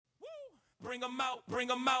Bring 'em out, bring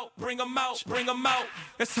 'em out, bring 'em out, bring 'em out.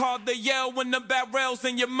 It's hard to yell when the barrel's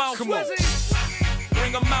in your mouth. Come on.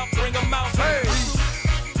 Bring 'em out, bring 'em out. Hey.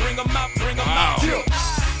 Bring 'em out, bring 'em out.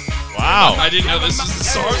 Wow. I didn't know this was the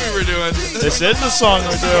song we were doing. This is the song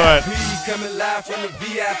we're doing. Coming live from the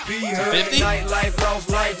VIP. 50? Nightlife, lost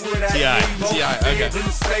life with that T.I. Okay. In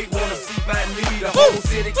the state, wanna see my lead. The whole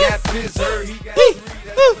city got pissed. Heard he got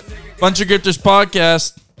Bunch of Grifters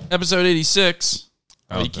Podcast, episode 86.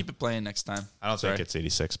 Oh, you keep it playing next time. I don't think it's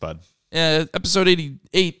 86, bud. Yeah, episode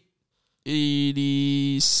 88,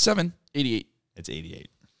 87, 88. It's 88.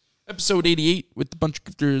 Episode 88 with the Bunch of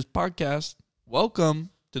Grifters Podcast. Welcome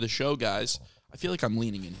to the show, guys. I feel like I'm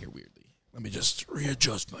leaning in here weirdly. Let me just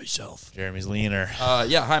readjust myself. Jeremy's leaner.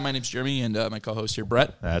 Yeah, hi, my name's Jeremy, and my co-host here,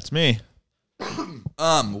 Brett. That's me.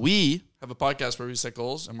 We have a podcast where we set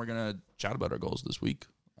goals, and we're going to chat about our goals this week.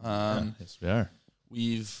 Yes, we are.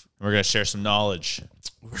 We're going to share some knowledge.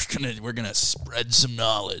 We're gonna spread some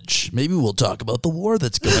knowledge. Maybe we'll talk about the war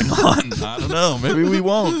that's going on. I don't know. Maybe we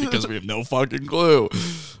won't because we have no fucking clue.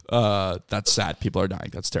 That's sad. People are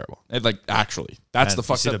dying. That's terrible. Actually, that's the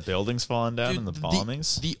fucked up. up. The buildings falling down Dude, and the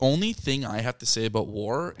bombings. The only thing I have to say about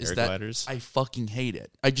war is that Paragliders. I fucking hate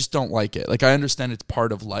it. I just don't like it. Like, I understand it's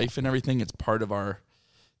part of life and everything. It's part of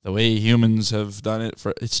the way humans have done it.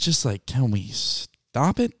 It's just like, can we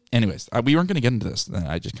stop it? Anyways, we weren't going to get into this. Then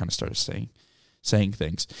I just kind of started saying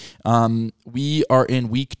things. We are in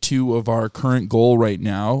week 2 of our current goal right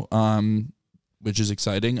now, which is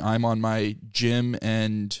exciting. I'm on my gym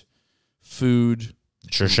and food,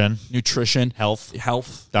 nutrition,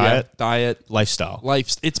 health, diet, lifestyle.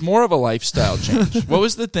 It's more of a lifestyle change. What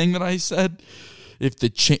was the thing that I said? If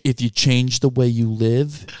you change the way you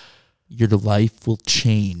live, your life will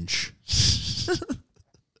change. It's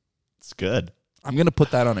good. I'm gonna put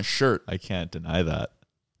that on a shirt. I can't deny that.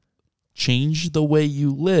 Change the way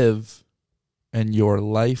you live, and your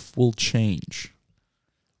life will change.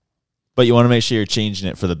 But you want to make sure you're changing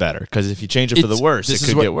it for the better, because if you change it for the worse, it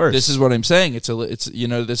could get worse. This is what I'm saying. This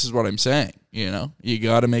is what I'm saying. You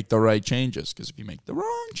got to make the right changes, because if you make the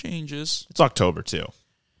wrong changes, it's October too.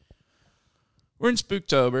 We're in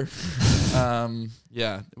Spooktober.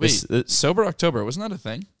 Yeah. Wait, Sober October, wasn't that a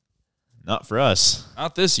thing? Not for us.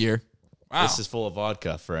 Not this year. Wow. This is full of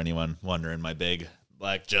vodka for anyone wondering. My big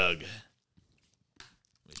black jug.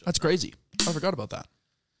 That's crazy. I forgot about that.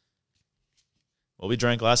 Well, we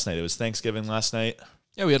drank last night. It was Thanksgiving last night.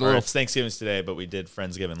 Yeah, we had a little. It's Thanksgiving's today, but we did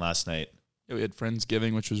Friendsgiving last night. Yeah, we had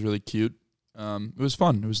Friendsgiving, which was really cute. It was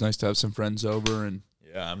fun. It was nice to have some friends over, and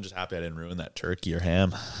yeah, I'm just happy I didn't ruin that turkey or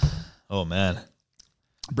ham. Oh man,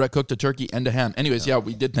 Brett cooked a turkey and a ham. Anyways, yeah,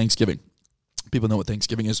 we did Thanksgiving. People know what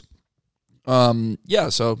Thanksgiving is. Yeah,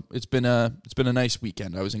 so it's been a nice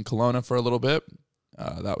weekend. I was in Kelowna for a little bit.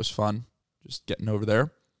 That was fun. Just getting over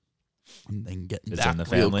there. And then getting back the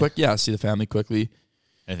real family. quick. Yeah, see the family quickly.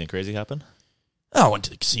 Anything crazy happen? Oh, I went to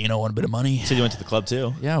the casino, won a bit of money. So you went to the club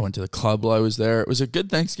too? Yeah, I went to the club while I was there. It was a good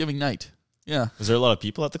Thanksgiving night. Yeah. Was there a lot of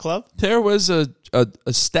people at the club? There was a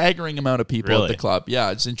staggering amount of people Really? at the club. Yeah,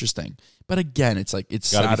 it's interesting. But again, it's like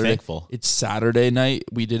it's Gotta be Saturday. thankful. It's Saturday night.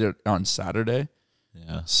 We did it on Saturday.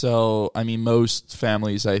 Yeah. So, I mean, most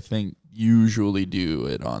families, I think, usually do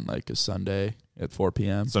it on like a Sunday at 4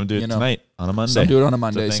 p.m. Some do it tonight on a Monday. Some do it on a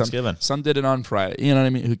Monday. It's Thanksgiving. Some did it on Friday. You know what I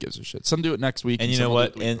mean? Who gives a shit? Some do it next week. And you some know will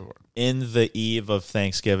what? do it the week before. In the eve of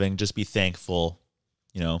Thanksgiving, just be thankful.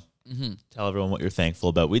 Tell everyone what you're thankful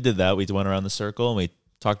about. We did that. We went around the circle and we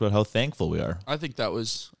talked about how thankful we are. I think that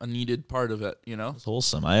was a needed part of it, It's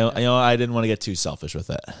wholesome. I didn't want to get too selfish with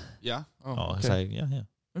it. Yeah? Oh, okay. yeah.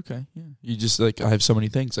 Okay, yeah. You just I have so many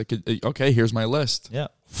things. I could, okay, here's my list. Yeah.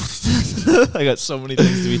 I got so many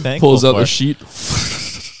things to be thankful Pulls out for. the sheet.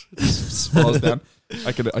 Falls down.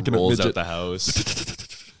 I can Rolls midget. out the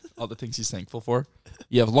house. All the things he's thankful for.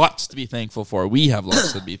 You have lots to be thankful for. We have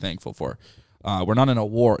lots to be thankful for. We're not in a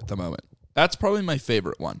war at the moment. That's probably my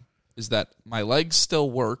favorite one, is that my legs still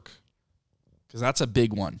work, because that's a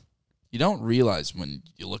big one. You don't realize when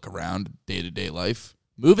you look around day-to-day life,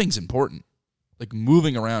 moving's important. Like,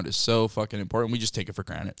 moving around is so fucking important. We just take it for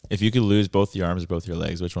granted. If you could lose both your arms or both your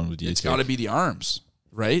legs, which one would you It's take? got to be the arms,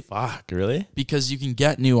 right? Fuck, really? Because you can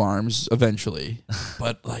get new arms eventually.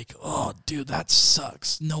 But like, oh, dude, that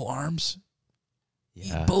sucks. No arms.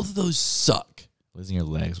 Yeah. Both of those suck. Losing your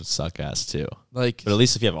legs would suck ass too. Like, But at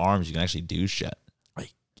least if you have arms, you can actually do shit.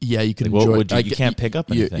 yeah, you can Like, what enjoy. would you can't pick up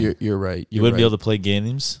anything. You're right. You wouldn't be able to play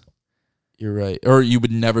games? You're right. Or you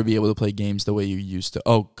would never be able to play games the way you used to.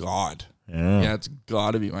 Oh, God. Yeah. Yeah, it's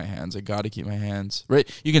got to be my hands. I got to keep my hands. Right?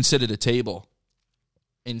 You can sit at a table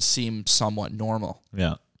and seem somewhat normal.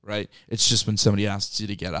 Yeah. right? It's just when somebody asks you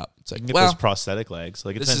to get up. It's like, You can get well, those prosthetic legs.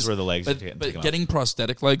 Like, it depends where the legs are getting taken but off. getting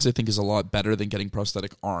prosthetic legs, I think, is a lot better than getting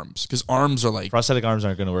prosthetic arms, because arms are like Prosthetic arms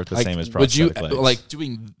aren't going to work the like, same as would you prosthetic legs. like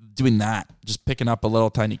doing that? Just picking up a little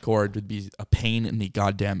tiny cord would be a pain in the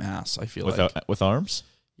goddamn ass. I feel like with arms?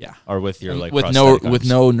 yeah, Or with your like with prosthetic with arms?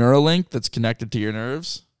 no Neuralink that's connected to your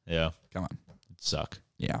nerves. Yeah. Come on, It'd suck.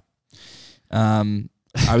 yeah.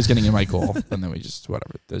 I was getting in my goal, and then we just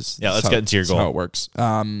whatever. Let's get into your goal. How it works.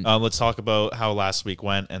 Let's talk about how last week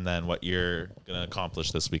went, and then what you're gonna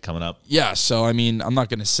accomplish this week coming up. Yeah. So I mean, I'm not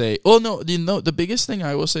gonna say. Oh no, the biggest thing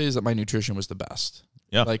I will say is that my nutrition was the best.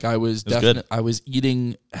 Yeah, like I was good. I was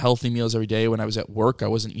eating healthy meals every day. When I was at work, I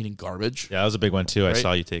wasn't eating garbage. Yeah, that was a big one too. Right? I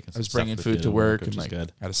saw you taking. I was some bringing stuff food with to you work which and is like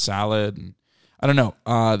good. had a salad, and I don't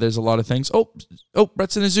know. There's a lot of things. Oh,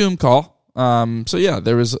 Brett's in a Zoom call. So yeah,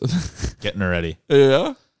 there was Getting her ready.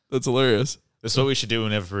 yeah, that's hilarious. This is what we should do when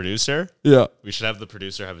we have a producer. Yeah, We should have the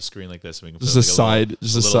producer have a screen like this, and we can just put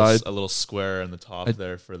a side, a little square in the top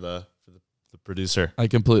there for the producer. I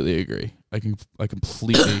completely agree. I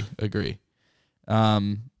completely agree.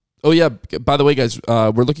 Oh yeah. By the way, guys,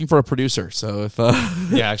 we're looking for a producer. So if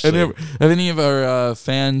Yeah, actually, if any of our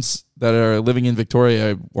fans that are living in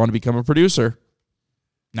Victoria want to become a producer,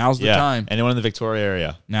 now's the time. Anyone in the Victoria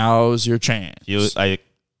area? Now's your chance.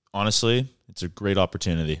 Honestly, it's a great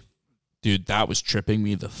opportunity. Dude, that was tripping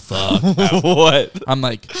me the fuck out. What? I'm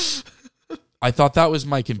like, I thought that was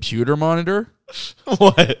my computer monitor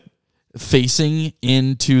What? facing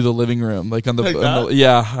into the living room, like on Like that?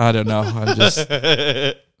 yeah. I don't know. I'm just.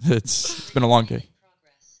 It's been a long day.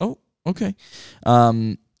 Oh, okay.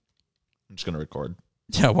 I'm just gonna record.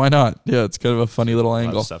 Yeah, why not? Yeah, it's kind of a funny little A lot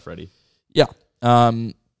angle. of stuff ready. Yeah.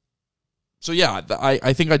 So yeah,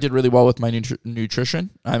 I think I did really well with my nutrition.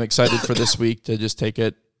 I'm excited for this week to just take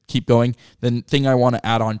it, keep going. The thing I want to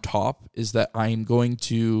add on top is that I'm going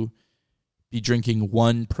to be drinking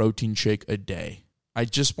 1 protein shake a day. I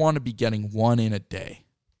just want to be getting 1 in a day.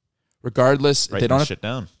 Regardless, Write they don't that have, shit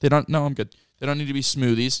down. they don't. No, I'm good. They don't need to be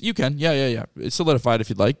smoothies. You can, yeah. It's solidified if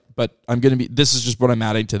you'd like, but I'm gonna be. This is just what I'm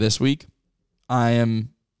adding to this week. I am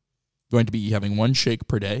going to be having 1 shake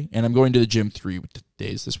per day, and I'm going to the gym 3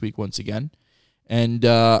 days this week once again. And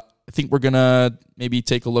I think we're gonna maybe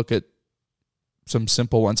take a look at some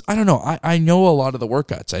simple ones. I don't know. I know a lot of the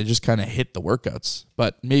workouts. I just kind of hit the workouts,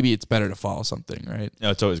 but maybe it's better to follow something, right? No,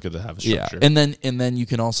 it's always good to have a structure. Yeah, and then you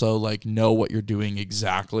can also like know what you're doing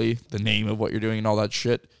exactly, the name of what you're doing and all that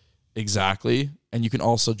shit exactly, and you can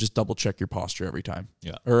also just double check your posture every time.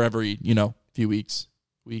 Yeah, or every few week.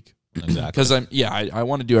 Exactly. Because I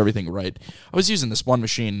want to do everything right. I was using this one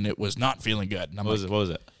machine and it was not feeling good. And I'm What was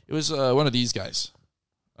it? It was one of these guys.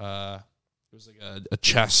 It was like a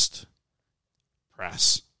chest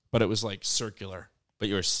press, but it was like circular. But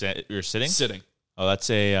you were sitting? Sitting. Oh, that's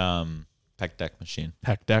a pec deck machine.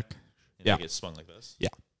 Pec deck. And Yeah. They get swung like this. Yeah.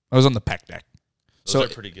 I was on the pec deck. Those are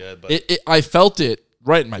pretty good. But I felt it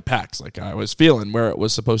right in my pecs. Like I was feeling where it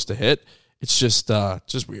was supposed to hit. It's just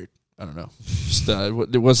weird. I don't know. Just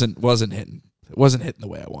it wasn't hitting. It wasn't hitting the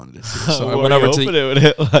way I wanted it to. So I went over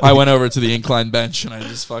to I went over to the incline bench and I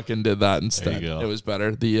just fucking did that instead. There you go. It was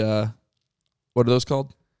better. The what are those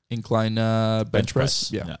called? Incline bench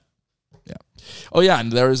press. Yeah. Oh yeah,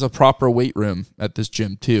 and there is a proper weight room at this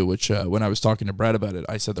gym too. Which when I was talking to Brett about it,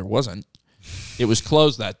 I said there wasn't. It was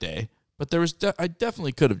closed that day, but there was. I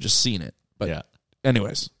definitely could have just seen it. But yeah.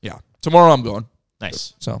 Anyways, yeah. Tomorrow I'm going.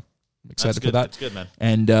 Nice. So I'm excited That's for that. That's good, man.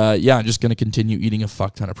 And I'm just gonna continue eating a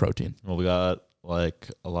fuck ton of protein. Well, we got like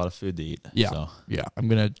a lot of food to eat. Yeah. So. Yeah. I'm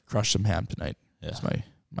gonna crush some ham tonight. Yeah. That's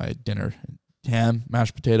my dinner. Ham,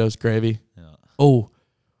 mashed potatoes, gravy. Yeah. Oh,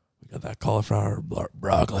 we got that cauliflower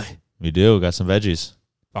broccoli. We do. We got some veggies.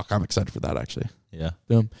 Fuck, I'm excited for that actually. Yeah.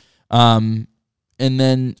 Boom. And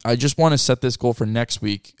then I just want to set this goal for next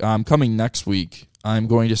week. Coming next week, I'm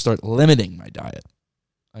going to start limiting my diet.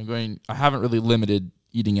 I haven't really limited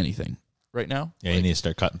eating anything right now. Yeah, you need to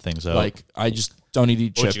start cutting things out. Like I just don't need to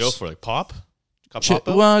eat chips. What'd you go for? Like pop? Cut pop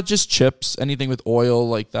out? Well, just chips, anything with oil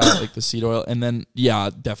like that, like the seed oil. And then, yeah,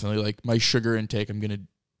 definitely like my sugar intake,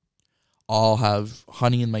 I'll have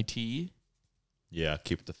honey in my tea. Yeah,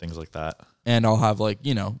 keep the things like that. And I'll have like,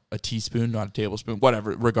 a teaspoon, not a tablespoon,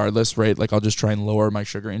 whatever, regardless, right? Like I'll just try and lower my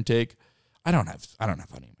sugar intake. I don't have honey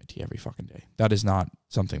in my tea every fucking day. That is not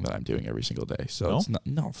something that I'm doing every single day. So No? it's not,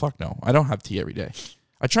 no, fuck no. I don't have tea every day.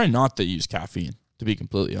 I try not to use caffeine, to be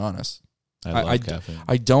completely honest. I love caffeine.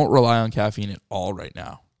 I don't rely on caffeine at all right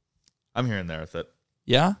now. I'm here and there with it.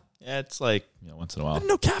 Yeah? Yeah, it's like once in a while. I don't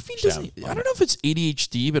know. Caffeine doesn't. I don't know if it's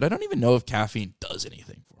ADHD, but I don't even know if caffeine does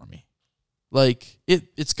anything for me. Like,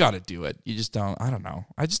 it's got to do it. You just don't, I don't know.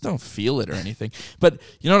 I just don't feel it or anything. But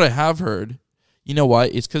you know what I have heard? You know why?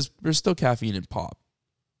 It's because there's still caffeine in pop.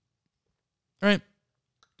 Right?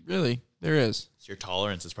 Really, there is. So your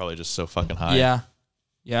tolerance is probably just so fucking high.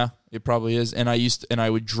 Yeah, it probably is. And I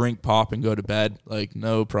would drink pop and go to bed, like,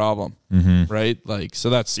 no problem. Mm-hmm. Right? Like, so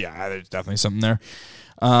that's, there's definitely something there.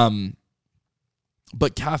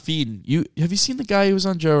 But caffeine, have you seen the guy who was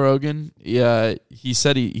on Joe Rogan? Yeah, he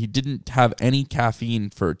said he didn't have any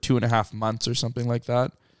caffeine for 2.5 months or something like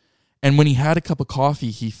that. And when he had a cup of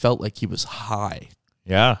coffee, he felt like he was high.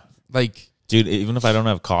 Yeah. Like, dude, even if I don't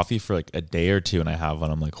have coffee for like a day or two and I have one,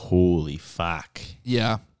 I'm like, holy fuck.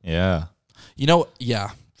 Yeah. Yeah. You know,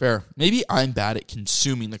 yeah, fair. Maybe I'm bad at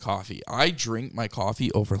consuming the coffee. I drink my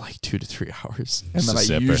coffee over like 2 to 3 hours, and then I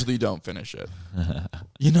usually don't finish it.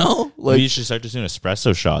 You know? Like, maybe you should start just doing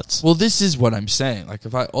espresso shots. Well, this is what I'm saying. Like,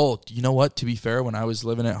 you know what? To be fair, when I was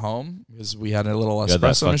living at home, because we had a little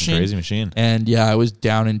espresso machine. Crazy machine. And yeah, I was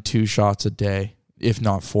down in 2 shots a day, if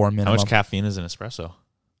not 4 minimum. How much caffeine is in espresso?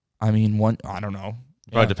 I mean, I don't know.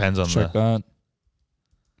 It probably depends on check that.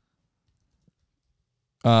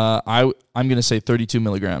 I'm gonna say 32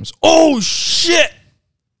 milligrams. Oh shit!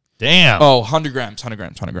 Damn. Oh, 100 grams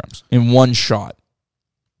in one shot.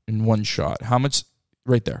 How much?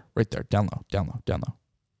 Right there. Down low.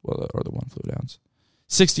 Well, or the one fluid ounce.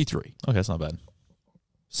 63. Okay, that's not bad.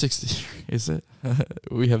 63, is it?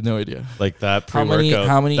 We have no idea. Like that pre-workout.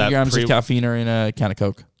 How many grams of caffeine are in a can of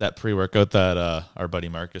Coke? That pre-workout that our buddy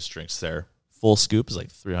Marcus drinks there, full scoop is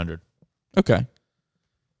like 300. Okay.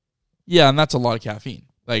 Yeah, and that's a lot of caffeine.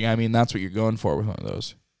 Like, I mean, that's what you're going for with one of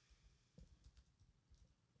those.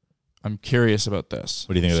 I'm curious about this.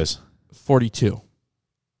 What do you think of this? 42.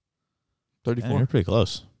 34? Yeah, you're pretty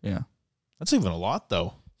close. Yeah. That's even a lot,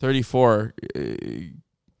 though. 34.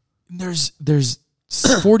 There's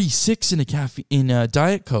 46 in a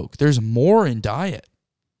Diet Coke. There's more in Diet.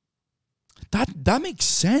 That makes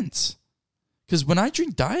sense. Because when I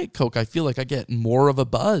drink Diet Coke, I feel like I get more of a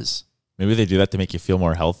buzz. Maybe they do that to make you feel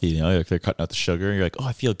more healthy. You know, like they're cutting out the sugar. And you're like, oh,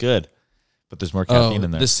 I feel good. But there's more caffeine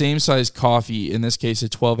in there. The same size coffee, in this case a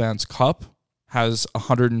 12-ounce cup, has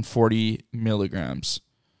 140 milligrams.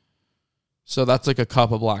 So that's like a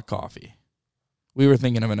cup of black coffee. We were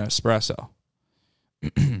thinking of an espresso.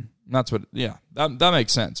 That's what, yeah, that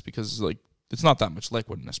makes sense because like it's not that much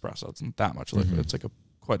liquid in espresso. It's not that much liquid. It's like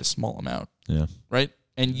quite a small amount. Yeah. Right?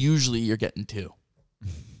 And usually you're getting 2.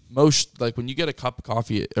 Most, like when you get a cup of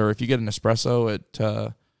coffee or if you get an espresso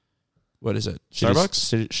at, what is it?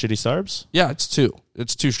 Starbucks? Shitty Starbs? Yeah, it's 2.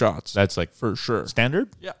 It's 2 shots. That's like for sure. Standard?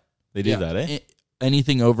 Yeah. They do that, eh?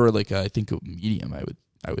 Anything over like, I think a medium, I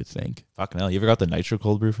would think. Fucking hell. You ever got the nitro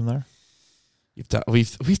cold brew from there?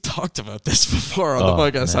 We've talked about this before on the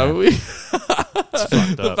podcast, haven't we?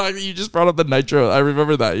 The fact that you just brought up the nitro, I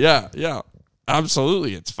remember that. Yeah.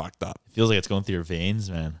 Absolutely, it's fucked up. It feels like it's going through your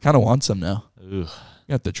veins, man. Kind of want some now. Ooh.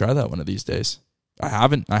 You have to try that one of these days. I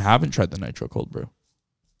haven't tried the nitro cold brew.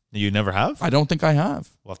 You never have? I don't think I have.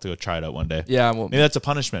 We'll have to go try it out one day. Yeah, well, maybe that's a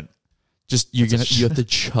punishment. Just you have to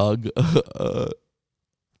chug.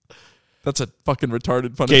 That's a fucking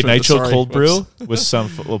retarded punishment. Okay, nitro cold brew with some.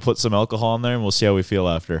 We'll put some alcohol in there and we'll see how we feel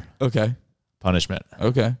after. Okay. Punishment.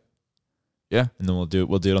 Okay. Yeah. And then we'll do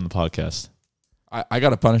it on the podcast. I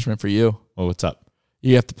got a punishment for you. Well, what's up?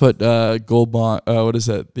 You have to put Gold Bond. What is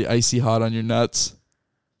it? The icy hot on your nuts.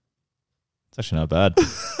 It's actually not bad. I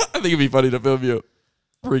think it'd be funny to film you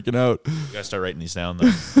freaking out. You gotta start writing these down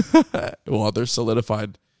though. Well, they're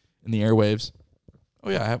solidified in the airwaves. Oh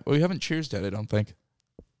yeah, we haven't cheersed yet, I don't think.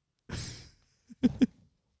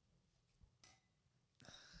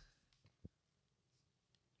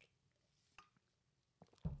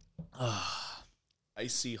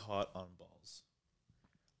 Icy hot on balls.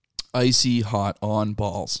 Icy hot on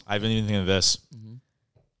balls. I've been even thinking of this. Mm-hmm.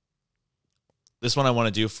 This one I want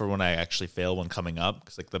to do for when I actually fail one coming up,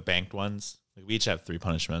 because like the banked ones, like we each have 3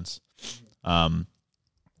 punishments. I'll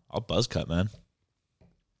buzz cut, man.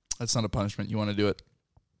 That's not a punishment. You want to do it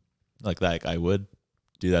like that? Like I would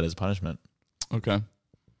do that as a punishment. Okay.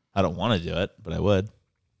 I don't want to do it, but I would.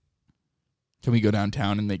 Can we go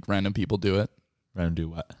downtown and make random people do it? Random do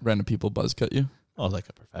what? Random people buzz cut you? Oh, like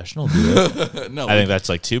a professional do it. No, I think that's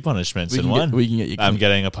like 2 punishments in one. We can get you. I'm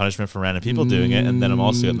getting a punishment for random people doing it, and then I'm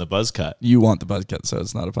also getting the buzz cut. You want the buzz cut, so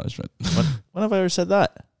it's not a punishment. When have I ever said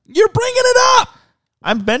that? You're bringing it up.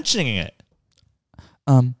 I'm mentioning it.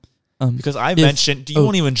 Because I mentioned, you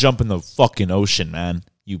won't even jump in the fucking ocean, man.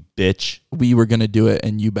 You bitch. We were going to do it,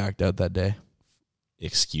 and you backed out that day.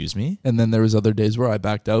 Excuse me? And then there was other days where I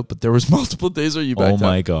backed out, but there was multiple days where you backed out. Oh,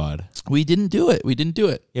 my God. We didn't do it. Yeah, we didn't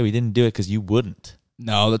do it because you wouldn't.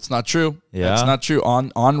 No, that's not true. Yeah? That's not true.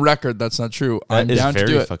 On record, that's not true. I'm is down to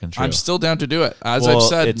very do it. fucking true. I'm still down to do it. As Well, I've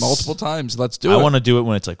said it's- multiple times, let's do I it. want to do it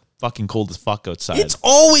when it's like fucking cold as fuck outside. It's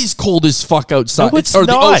always cold as fuck outside. No, it's or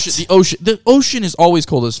not. The ocean is always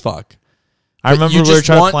cold as fuck. I remember you we were just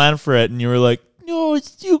trying want- to plan for it, and you were like, "No,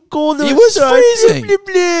 it's too cold outside." It was freezing. Blah, blah,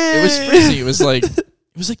 blah. It was freezing.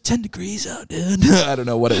 It was like 10 degrees out, dude. I don't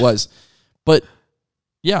know what it was, but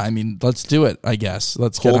yeah, I mean, let's do it. I guess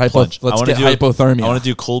let's Cold get plunge. let's I get wanna do hypothermia. I want to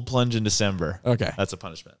do cold plunge in December. Okay, That's a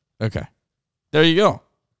punishment. okay. There you go.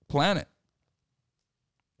 Plan it.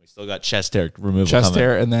 We still got chest hair removal. Chest coming.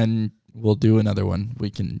 hair, and then we'll do another one.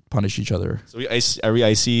 We can punish each other. So are we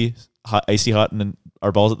icy hot and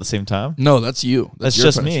our balls at the same time? No, that's you. That's your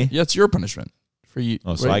just punishment. me. Yeah, it's your punishment for you.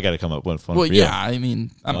 Oh, so right? I got to come up with one. Well, for you. yeah. I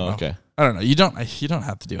mean, I don't know. Okay. I don't know. You don't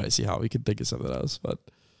have to do icy hot. We could think of something else, but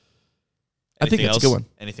I think Anything that's a good else? one.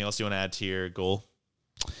 Anything else you want to add to your goal?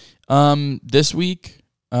 This week,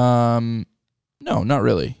 no, not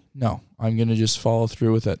really. No, I'm gonna just follow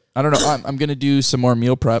through with it. I don't know. I'm gonna do some more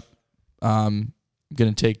meal prep. I'm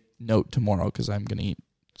gonna take note tomorrow because I'm gonna eat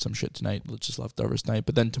some shit tonight, just leftovers tonight.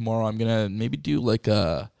 But then tomorrow I'm gonna maybe do like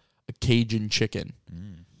a Cajun chicken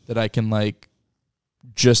that I can like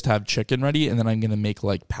just have chicken ready, and then I'm gonna make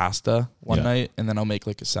like pasta one night, and then I'll make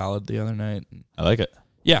like a salad the other night. I like it.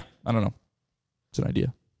 Yeah, I don't know. It's an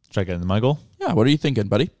idea. Try getting my goal. Yeah, what are you thinking,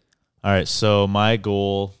 buddy? All right. So my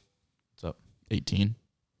goal. What's up? 18.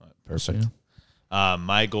 Perfect.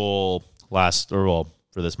 My goal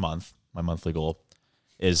for this month, my monthly goal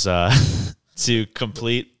is to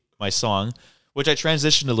complete my song, which I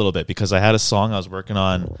transitioned a little bit because I had a song I was working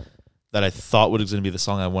on that I thought was going to be the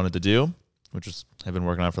song I wanted to do, which was I've been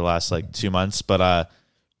working on for the last like 2 months. But I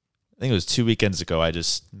think it was 2 weekends ago, I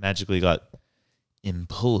just magically got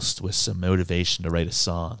impulsed with some motivation to write a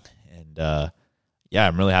song. And yeah,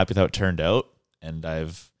 I'm really happy with how it turned out. And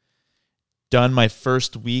I've done my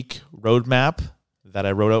first week roadmap that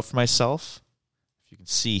I wrote out for myself. If you can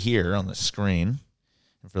see here on the screen,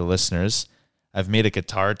 and for the listeners, I've made a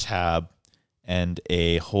guitar tab and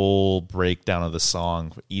a whole breakdown of the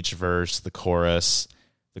song, each verse, the chorus,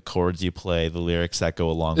 the chords you play, the lyrics that go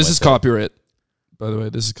along with it. This is copyright, by the way.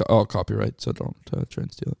 This is all copyright, so don't try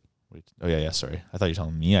and steal it. Wait, oh, yeah, sorry. I thought you were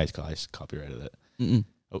telling me I copyrighted it. Mm-mm.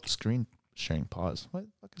 Oh, screen sharing pause. What the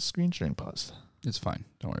fuck is screen sharing pause? It's fine.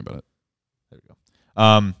 Don't worry about it. There we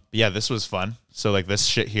go. Yeah, this was fun. So like this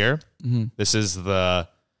shit here, Mm-hmm. this is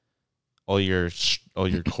all your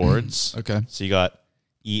chords. Okay. So you got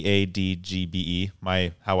EADGBE.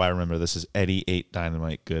 How I remember this is Eddie 8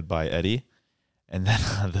 Dynamite Goodbye Eddie, and then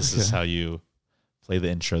this is how you play the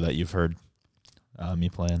intro that you've heard me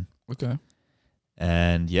playing. Okay.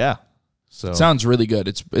 And yeah, so Sounds really good.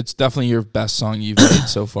 It's definitely your best song you've made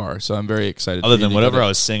so far. So I'm very excited. other for you than to whatever get I it.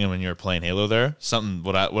 was singing when you were playing Halo there,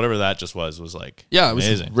 whatever that just was like Yeah, it was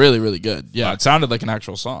amazing. really, really good. Yeah, Fuck. it sounded like an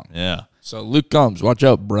actual song. Yeah. So Luke Combs, watch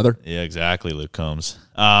out, brother. Yeah, exactly, Luke Combs.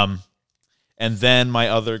 And then my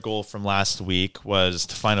other goal from last week was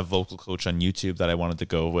to find a vocal coach on YouTube that I wanted to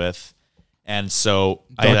go with. And so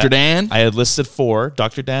Dr. Dan? I had listed 4.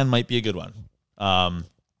 Dr. Dan might be a good one.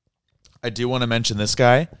 I do want to mention this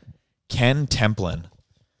guy, Ken Templin.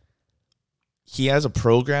 He has a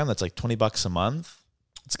program that's like $20 a month.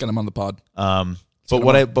 Let's get him on the pod. But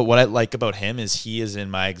what I like about him is he is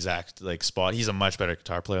in my exact like spot. He's a much better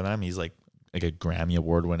guitar player than I am. He's like a Grammy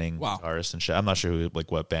award winning guitarist and shit. I'm not sure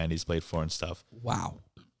what band he's played for and stuff. Wow.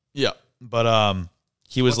 Yeah, but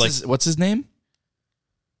he was what's his name?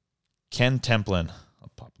 Ken Templin.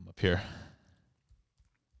 I'll pop him up here.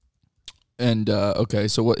 And okay,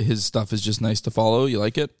 so what his stuff is just nice to follow. You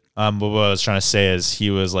like it? But what I was trying to say is he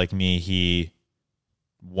was like me. He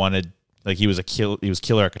wanted he was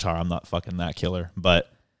killer at guitar. I'm not fucking that killer,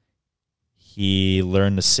 but he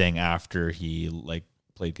learned to sing after he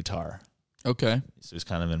played guitar. Okay. So he's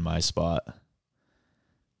kind of in my spot.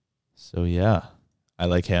 So yeah, I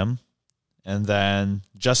like him. And then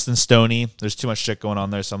Justin Stoney. There's too much shit going on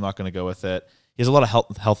there, so I'm not going to go with it. He has a lot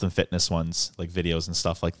of health and fitness ones, like videos and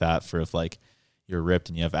stuff like that for if you're ripped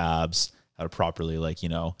and you have abs, how to properly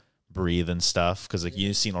breathe and stuff. Because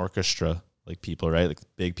you've seen orchestra people, right? Like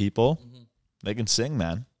big people, they can sing,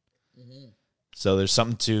 man. So there's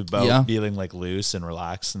something about feeling loose and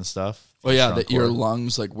relaxed and stuff. Oh yeah, that your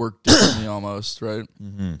lungs work differently almost, right?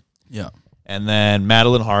 Mm-hmm. Yeah. And then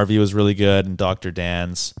Madeline Harvey was really good, and Dr.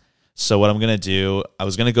 Dan's. So what I'm gonna do, I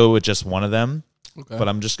was gonna go with just one of them, but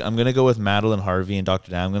I'm gonna go with Madeline Harvey and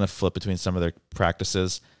Dr. Dan. I'm gonna flip between some of their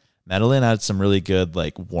practices. Madeline had some really good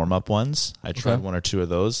warm up ones. I tried 1 or 2 of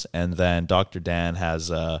those, and then Dr. Dan has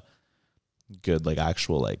good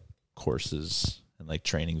actual courses and like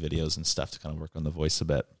training videos and stuff to kind of work on the voice a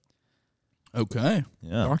bit. Okay.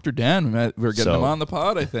 Yeah. Dr. Dan, we're getting him on the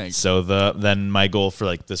pod, I think. So then my goal for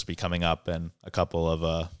like this week coming up and a couple of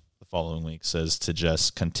the following weeks is to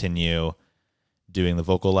just continue doing the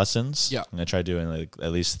vocal lessons. Yeah. I'm going to try doing like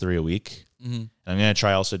at least 3 a week. Mm-hmm. And I'm going to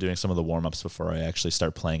try also doing some of the warm-ups before I actually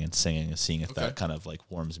start playing and singing and seeing if that kind of like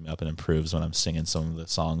warms me up and improves when I'm singing some of the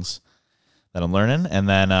songs that I'm learning. And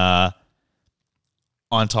then on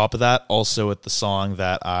top of that, also with the song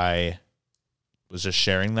that I was just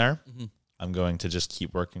sharing there, I'm going to just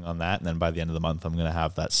keep working on that. And then by the end of the month, I'm going to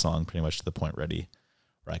have that song pretty much to the point ready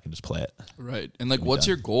where I can just play it. Right. And like, what's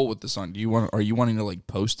your goal with the song? Are you wanting to like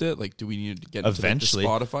post it? Like, do we need to get into eventually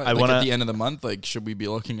like, the Spotify? I like wanna, at the end of the month, like, should we be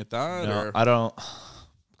looking at that? No, or? I don't,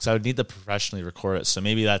 because I would need to professionally record it. So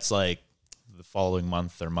maybe that's like the following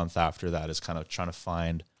month or month after that is kind of trying to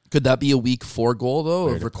find. Could that be a week 4 goal though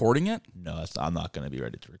of recording it? No, I'm not going to be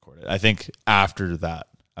ready to record it. I think after that,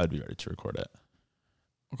 I would be ready to record it.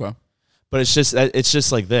 Okay. But it's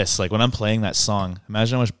just like this. Like when I'm playing that song,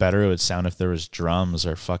 imagine how much better it would sound if there was drums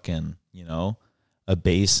or fucking, a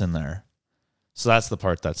bass in there. So that's the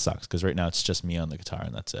part that sucks because right now it's just me on the guitar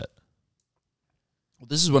and that's it. Well,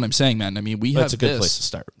 this is what I'm saying, man. I mean, That's a good place to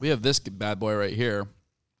start. We have this bad boy right here.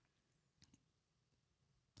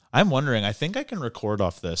 I'm wondering, I think I can record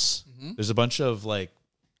off this. Mm-hmm. There's a bunch of like,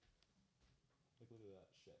 look at that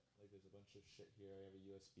shit. Like there's a bunch of shit here. I have a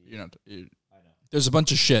USB. I know. There's a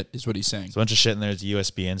bunch of shit is what he's saying. There's a bunch of shit and there's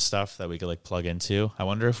USB and stuff that we could like plug into. I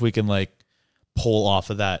wonder if we can like pull off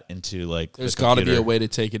of that into like there's got to be a way to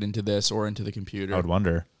take it into this or into the computer. I would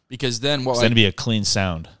wonder. Because then then it'd be a clean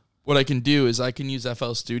sound. What I can do is I can use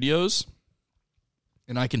FL Studios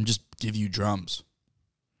and I can just give you drums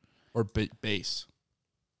or bass.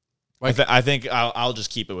 Like, I think I'll just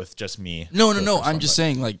keep it with just me. No. I'm just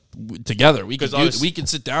saying, like, together we can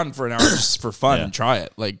sit down for an hour just for fun and try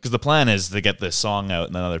it. Like, because the plan is to get this song out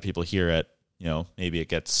and then other people hear it. Maybe it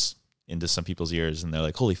gets into some people's ears and they're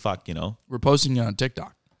like, "Holy fuck!" We're posting it on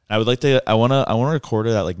TikTok. I would like to. I wanna record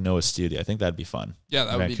it at like Noah's studio. I think that'd be fun. Yeah,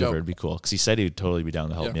 that would be dope. It'd be cool because he said he'd totally be down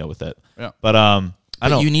to help me out with it. Yeah, but I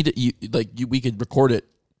don't. You need it. We could record it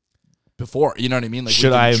before. You know what I mean? Like,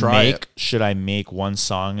 should I make one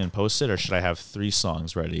song and post it, or should I have 3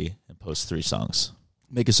 songs ready and post 3 songs?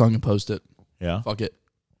 Make a song and post it. Yeah, fuck it.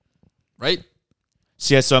 Right.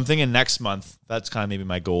 So I'm thinking next month. That's kind of maybe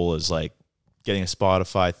my goal is like getting a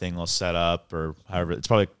Spotify thing all set up, or however. It's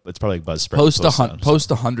probably like Buzzsprout.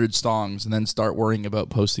 Post 100 songs and then start worrying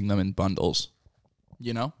about posting them in bundles.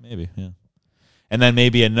 Maybe, yeah. And then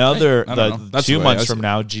maybe another 2 months from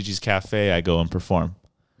now, Gigi's Cafe, I go and perform.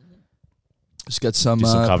 Just get some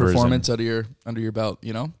performance under your belt.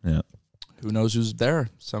 Yeah. Who knows who's there?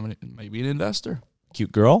 Somebody, maybe an investor,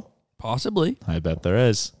 cute girl, possibly. I bet there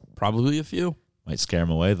is. Probably a few. Might scare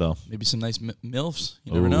him away though. Maybe some nice milfs.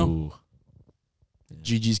 You never know. Yeah.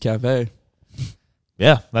 Gigi's Cafe.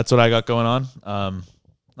 Yeah, that's what I got going on.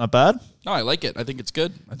 Not bad. No, I like it. I think it's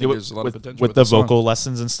good. I think there's a lot of potential with the vocal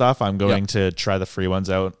lessons and stuff. I'm going to try the free ones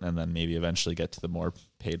out, and then maybe eventually get to the more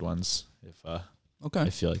paid ones if I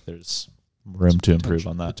feel like there's room to improve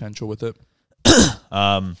on that. Potential with it.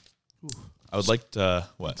 I would like to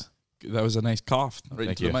what? That was a nice cough right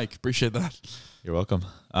into the mic. Appreciate that. You're welcome.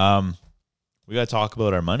 We got to talk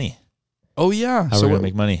about our money. Oh yeah, how we're gonna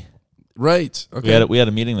make money. Right. Okay. We had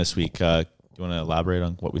a meeting this week. You want to elaborate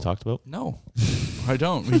on what we talked about? No, I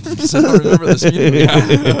don't. We don't remember this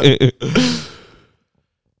meeting.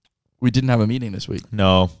 We didn't have a meeting this week.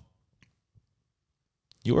 No.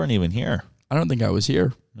 You weren't even here. I don't think I was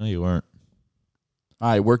here. No, you weren't.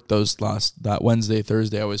 I worked that Wednesday,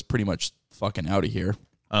 Thursday. I was pretty much fucking out of here.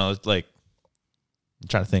 Oh, it's like, I'm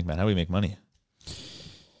trying to think, man. How do we make money?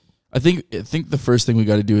 I think the first thing we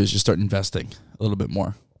got to do is just start investing a little bit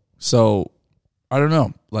more. So, I don't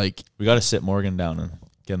know. Like, we got to sit Morgan down and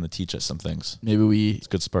get him to teach us some things. Maybe it's a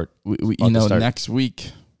good start. We next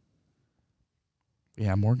week we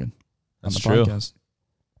have Morgan on the podcast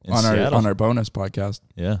on our bonus podcast.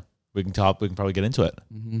 Yeah, we can talk. We can probably get into it.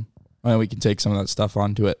 Mm-hmm. And we can take some of that stuff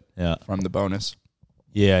onto it. Yeah, from the bonus.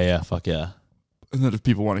 Yeah. Fuck yeah. And then if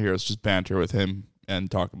people want to hear us just banter with him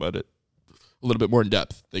and talk about it a little bit more in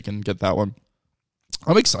depth, they can get that one.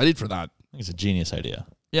 I'm excited for that. I think it's a genius idea.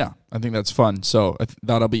 Yeah, I think that's fun. So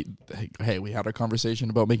that'll be, hey, we had a conversation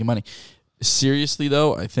about making money. Seriously,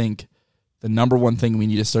 though, I think the number one thing we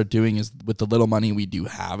need to start doing is with the little money we do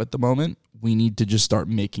have at the moment, we need to just start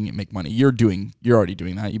making it make money. You're already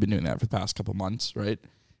doing that. You've been doing that for the past couple months, right?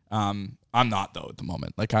 I'm not, though, at the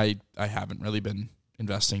moment. Like, I haven't really been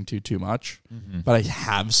investing too much, but I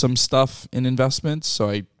have some stuff in investments. So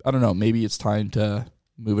I don't know. Maybe it's time to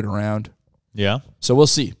move it around. Yeah. So we'll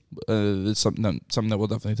see. It's something that we'll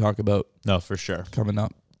definitely talk about No, for sure. coming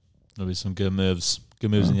up. There'll be some good moves.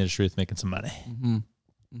 Good moves in the industry with making some money.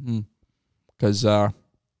 Because I'm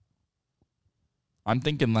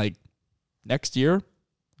thinking like next year,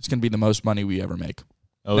 it's going to be the most money we ever make.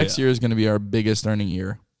 Oh, Next year is going to be our biggest earning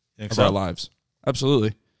year of our lives.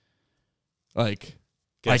 Absolutely. Like,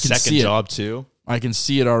 Get I a can second see it. job too. I can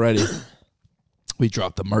see it already. We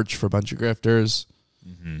dropped the merch for a bunch of grifters.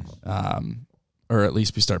 Or at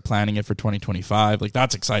least we start planning it for 2025. Like,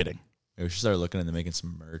 that's exciting. Yeah, we should start looking into making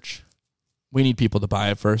some merch. We need people to buy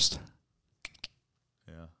it first.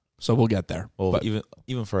 Yeah. So we'll get there. Well, But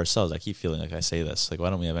even for ourselves, I keep feeling like I say this. Like, why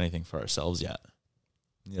don't we have anything for ourselves yet?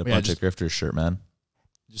 We need a Yeah, bunch just- of grifters shirt, man.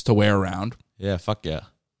 just to wear around. Yeah, fuck yeah.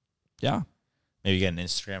 Yeah. Maybe get an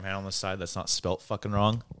Instagram handle on the side that's not spelt fucking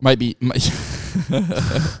wrong. Might be.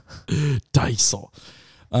 Dysel.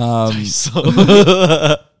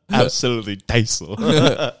 Absolutely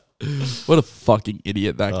Dysel. What a fucking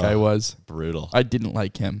idiot that guy was. Brutal. I didn't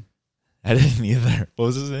like him. I didn't either. What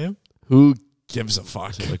was his name? Who gives a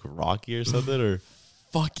fuck? Like Rocky or something? Or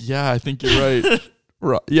Fuck yeah, I think you're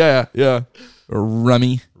right. Yeah. Or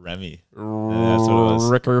Remy. Remy. Yeah, that's what it was.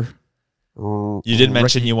 Ricker. You did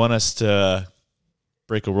mention you want us to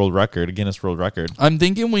break a world record, a Guinness World Record. I'm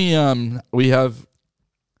thinking we have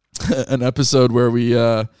an episode where we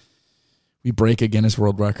break a Guinness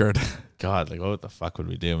World Record. God, like what the fuck would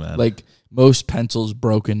we do, man? Like most pencils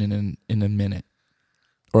broken in a minute,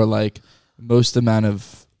 or like most amount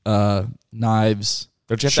of knives.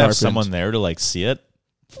 Don't you have to have sharpened. someone there to like see it?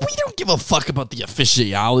 We don't give a fuck about the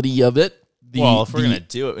officiality of it. Well, if we're gonna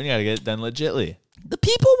do it, we gotta get it done legitly. The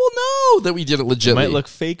people will know that we did it legitly. It might look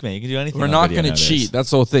fake, man. You can do anything. We're on not video going to nowadays. cheat.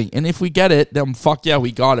 That's the whole thing. And if we get it, then fuck yeah,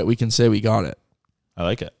 we got it. We can say we got it. I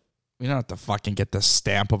like it. We don't have to fucking get the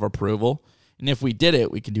stamp of approval. And if we did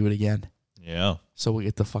it, we can do it again. Yeah. So we'll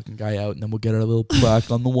get the fucking guy out, and then we'll get our little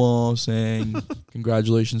plaque on the wall saying,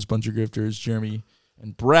 congratulations, bunch of grifters, Jeremy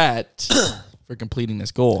and Brett, for completing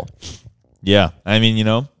this goal. Yeah. I mean, you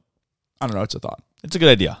know, I don't know. It's a thought. it's a good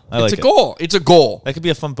idea. I like It's it. a goal. It's a goal. That could be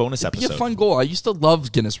a fun bonus It'd be episode. a fun goal. I used to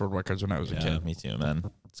love Guinness World Records when I was a Yeah, kid. me too, man.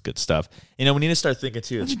 It's good stuff. You know, we need to start thinking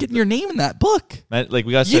too. Imagine getting your name in that book. Like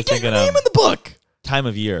we gotta You start get your thinking name in the book. time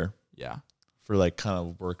of year Yeah. for like kind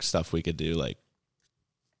of work stuff we could do. Like,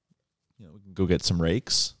 you know, we can go get some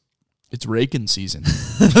rakes. It's raking season.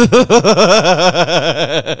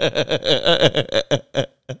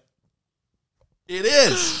 It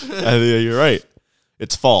is. Yeah, you're right.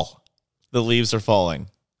 It's fall. The leaves are falling.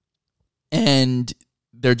 And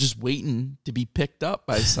they're just waiting to be picked up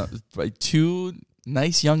by two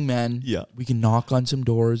nice young men. Yeah. We can knock on some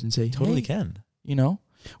doors and say, Totally hey, can. you know,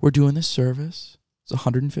 we're doing this service. It's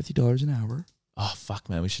 $150 an hour. Oh fuck,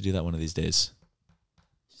 man. We should do that one of these days.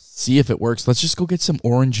 See if it works. Let's just go get some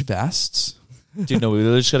orange vests. Dude, no, we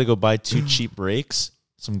literally just gotta go buy 2 cheap rakes,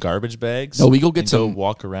 some garbage bags. No, we go get and some. go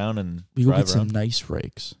walk around and We go drive get some around. nice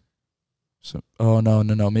rakes. So,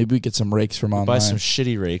 no. Maybe we get some rakes from online. Buy some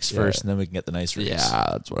shitty rakes Yeah. first, and then we can get the nice rakes. Yeah,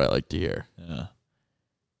 that's what I like to hear. Yeah.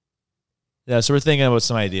 Yeah, so we're thinking about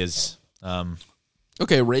some ideas.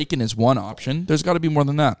 Okay, raking is one option. There's got to be more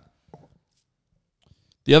than that.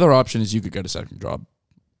 The other option is you could get a second job.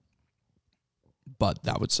 But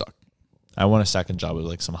that would suck. I want a second job with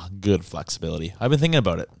like some good flexibility. I've been thinking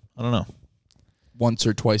about it. I don't know. Once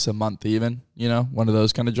or twice a month even, you know, one of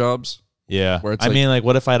those kind of jobs. Yeah. Where it's I like- mean, like,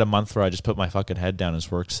 what if I had a month where I just put my fucking head down and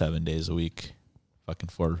just worked 7 days a week? Fucking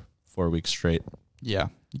four weeks straight. Yeah.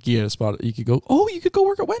 You could get a spot. You could go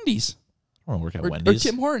work at Wendy's. I want to work at Or Wendy's.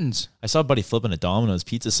 Tim Hortons. I saw a buddy flipping a Domino's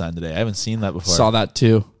pizza sign today. I haven't seen that before. Saw that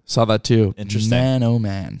too. Interesting. Man, oh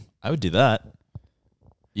man. I would do that.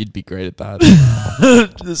 You'd be great at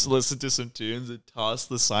that. Just listen to some tunes and toss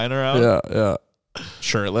the sign around. Yeah.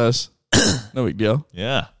 Shirtless. No big deal.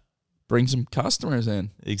 Yeah, Bring some customers in.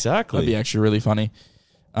 exactly. That'd be actually really funny.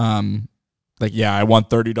 Like, yeah, I want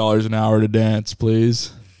 $30 an hour to dance,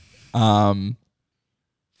 please. How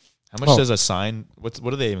much Oh. does a sign? What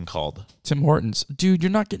are they even called? Tim Hortons. Dude, you're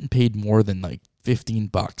not getting paid more than like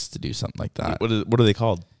 $15 to do something like that. What are they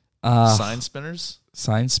called? Sign spinners?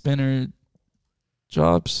 Sign spinner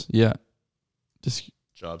jobs. Yeah. Just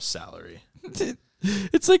Job salary.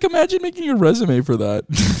 it's like imagine making your resume for that.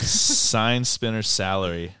 Sign spinner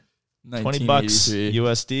salary. $20 $19.83.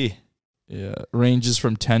 USD. Yeah. Ranges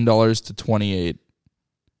from $10 to $28.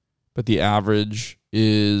 But the average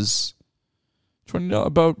is $20,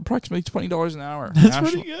 about approximately $20 an hour. That's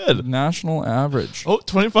pretty good. National average. Oh,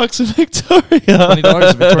 $20 in Victoria.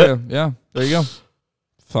 $20 in Victoria. Yeah. There you go.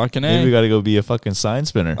 Fucking A. Maybe we got to go be a fucking sign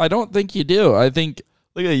spinner. I don't think you do. I think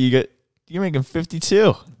Look at that. You You're making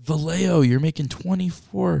 52. Vallejo, you're making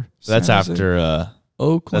 24. That's San Jose. after.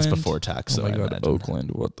 Oakland. That's before tax. Oh my I god, imagine.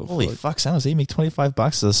 Oakland. What the Holy fuck? fuck, San Jose, you make $25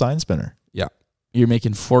 as a sign spinner. Yeah, you're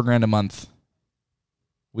making $4,000 a month.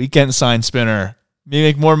 Weekend sign spinner. You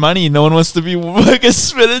make more money. No one wants to be fucking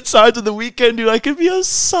spinning signs on the weekend, dude. I could be a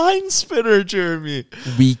sign spinner, Jeremy.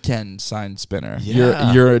 Weekend sign spinner.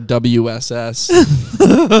 Yeah. You're a WSS.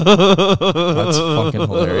 That's fucking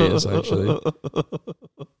hilarious, actually.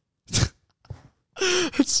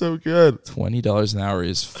 That's so good. $20 an hour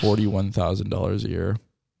is $41,000 a year.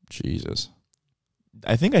 Jesus.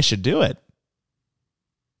 I think I should do it.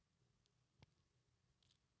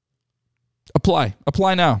 Apply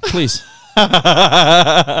now, please.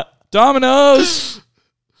 Dominoes.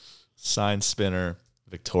 Sign spinner,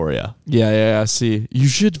 Victoria. Yeah. See, you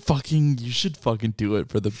should fucking do it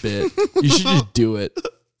for the bit. You should just do it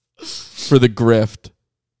for the grift.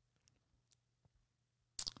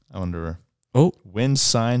 I wonder. Oh, Win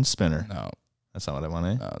sign spinner. no, That's not what I want,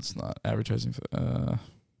 eh? no, it's not advertising.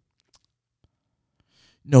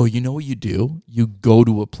 No, you know what you do? You go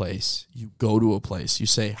to a place. You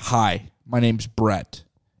say, "Hi, my name's Brett.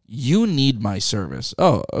 You need my service."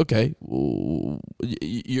 Oh, okay.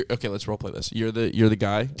 You're okay. Let's role play this. You're the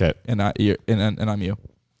guy. Okay. And I'm you.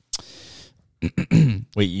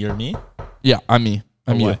 Wait, you're me? Yeah, I'm me.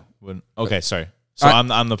 I'm you. Okay, sorry. So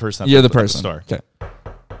I'm the person. You're the at person. store. Okay.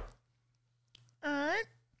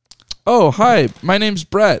 Oh, hi. My name's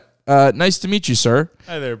Brett. Nice to meet you, sir.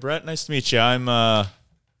 Hi there, Brett. Nice to meet you. I'm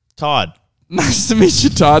Todd. Nice to meet you,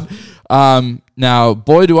 Todd. Now,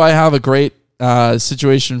 boy, do I have a great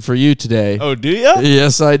situation for you today. Oh, do you?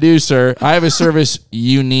 Yes, I do, sir. I have a service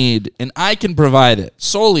you need, and I can provide it.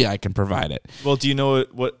 Solely I can provide it. Well, do you know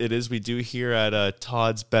what it is we do here at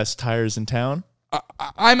Todd's Best Tires in town?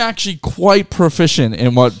 I'm actually quite proficient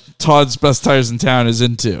in what Todd's Best Tires in Town is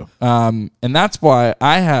into. And that's why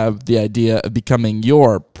I have the idea of becoming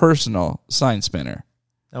your personal sign spinner.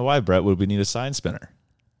 Now, why, Brett, would we need a sign spinner?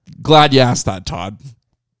 Glad you asked that, Todd.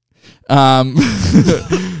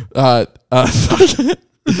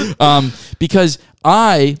 Because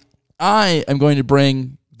I am going to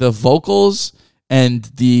bring the vocals and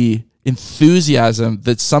the enthusiasm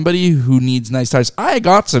that somebody who needs nice tires. I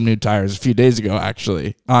got some new tires a few days ago,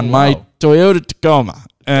 actually, on my Toyota Tacoma,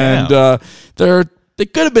 and they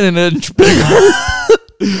could have been an inch bigger.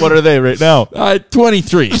 What are they right now?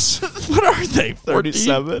 23s. What are they?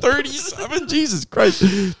 37? 37? Jesus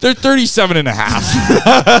Christ. They're 37 and a half.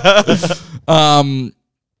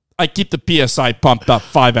 I keep the PSI pumped up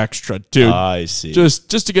 5 extra, dude. I see.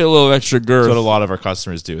 Just to get a little extra girth. That's what a lot of our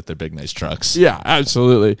customers do with their big, nice trucks. Yeah,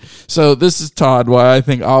 absolutely. So this is Todd, why I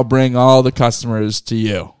think I'll bring all the customers to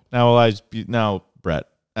you. Now, Brett,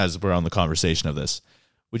 as we're on the conversation of this,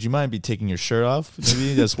 would you mind be taking your shirt off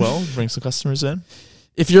maybe as well? Bring some customers in.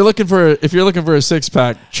 If you're looking for a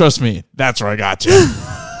 6-pack, trust me, that's where I got you.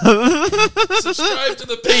 Subscribe to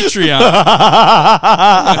the Patreon.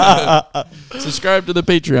 Subscribe to the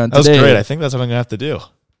Patreon today. That's great. I think that's what I'm gonna have to do.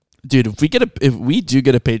 Dude, if we do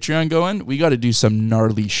get a Patreon going, we got to do some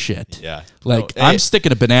gnarly shit. Yeah, I'm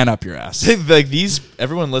sticking a banana up your ass. Like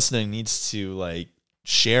everyone listening needs to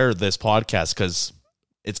share this podcast because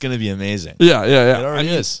it's gonna be amazing. Yeah. It already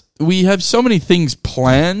is. We have so many things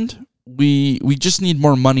planned. We just need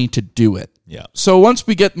more money to do it. Yeah. So once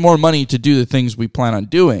we get more money to do the things we plan on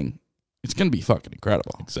doing, it's going to be fucking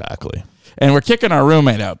incredible. Exactly. And we're kicking our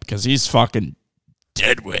roommate out because he's fucking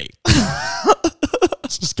dead weight.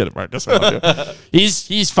 Let's just get it, Marcus.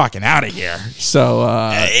 He's fucking out of here. So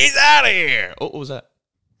He's out of here. Oh, what was that?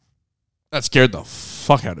 that scared the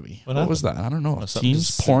fuck out of me. What Was that? I don't know. something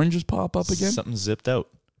Teens porn just pop up again? Something zipped out.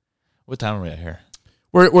 What time are we at here?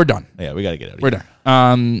 We're done. Yeah, we gotta get out of We're here.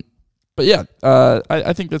 done. But yeah,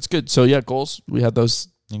 I think that's good. So yeah, goals. We had those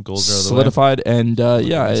And goals are solidified, and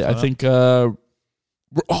yeah, What's I coming think.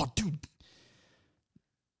 Dude,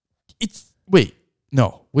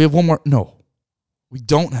 we have one more. No, we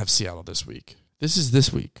don't have Seattle this week. This is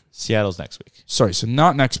this week. Seattle's next week. Sorry, so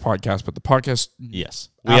not next podcast, but the podcast. Yes,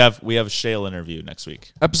 we have a Shale interview next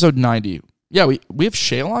week. Episode 90. Yeah, we have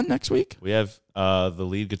Shale on next week. We have the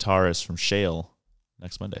lead guitarist from Shale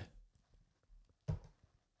next Monday,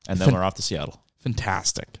 and then we're off to Seattle.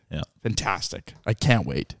 Fantastic. Yeah, fantastic. I can't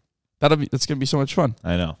wait. That's gonna be so much fun.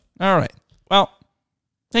 I know. All right. Well,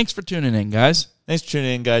 thanks for tuning in, guys. Thanks for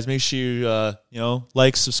tuning in, guys. Make sure you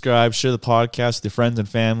like, subscribe, share the podcast with your friends and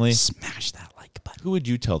family. Smash that like button. Who would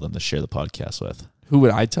you tell them to share the podcast with? Who would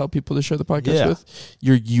I tell people to share the podcast with?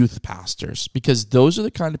 Your youth pastors, because those are the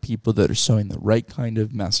kind of people that are sowing the right kind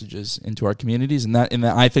of messages into our communities, and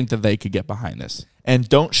I think that they could get behind this. And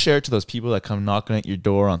don't share it to those people that come knocking at your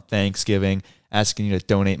door on Thanksgiving asking you to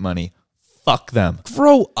donate money. Fuck them.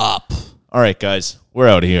 Grow up. All right, guys, we're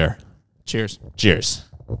out of here. Cheers. Cheers.